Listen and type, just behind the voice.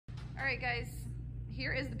right, guys,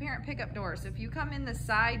 here is the parent pickup door. So if you come in the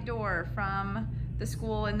side door from the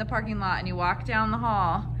school in the parking lot and you walk down the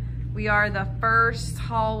hall, we are the first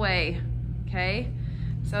hallway, okay?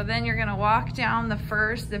 So then you're gonna walk down the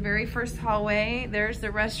very first hallway. There's the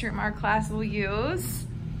restroom our class will use.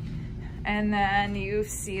 And then you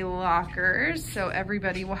see lockers. So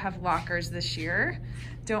everybody will have lockers this year.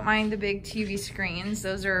 Don't mind the big TV screens.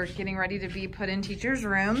 Those are getting ready to be put in teachers'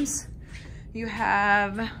 rooms. You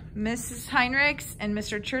have Mrs. Heinrichs and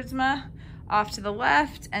Mr. Chertsma off to the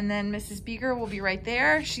left, and then Mrs. Beeger will be right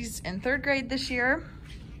there. She's in 3rd grade this year.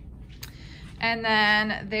 And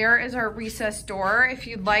then there is our recess door. If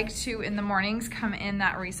you'd like to, in the mornings, come in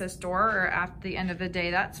that recess door, or at the end of the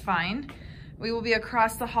day, that's fine. We will be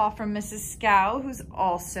across the hall from Mrs. Scow, who's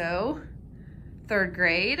also 3rd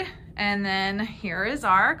grade. And then here is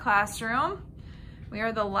our classroom. We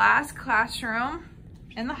are the last classroom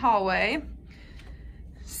in the hallway.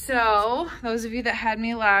 So those of you that had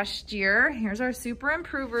me last year, here's our super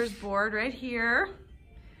improvers board right here,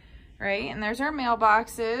 right? And there's our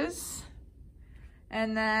mailboxes.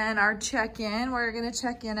 And then our check-in, we're gonna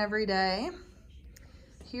check in every day.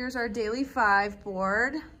 Here's our daily 5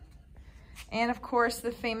 board. And of course,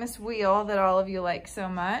 the famous wheel that all of you like so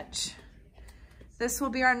much. This will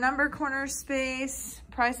be our number corner space.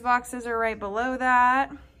 Price boxes are right below that.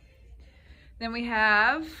 Then we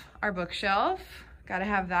have our bookshelf. Gotta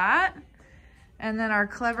have that. And then our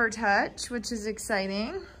Clever Touch, which is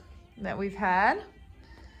exciting that we've had.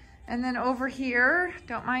 And then over here,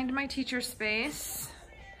 don't mind my teacher space,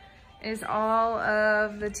 is all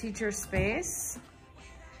of the teacher space.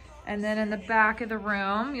 And then in the back of the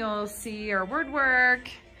room, you'll see our word work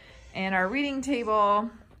and our reading table.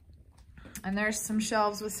 And there's some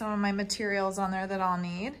shelves with some of my materials on there that I'll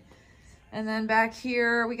need. And then back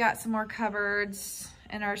here, we got some more cupboards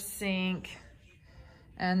and our sink.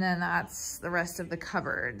 And then that's the rest of the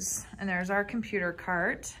cupboards. And there's our computer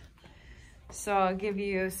cart. So I'll give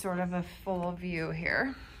you sort of a full view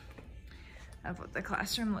here of what the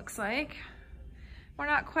classroom looks like. We're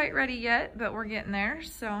not quite ready yet, but we're getting there.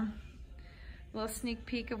 So a little sneak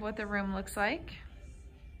peek of what the room looks like.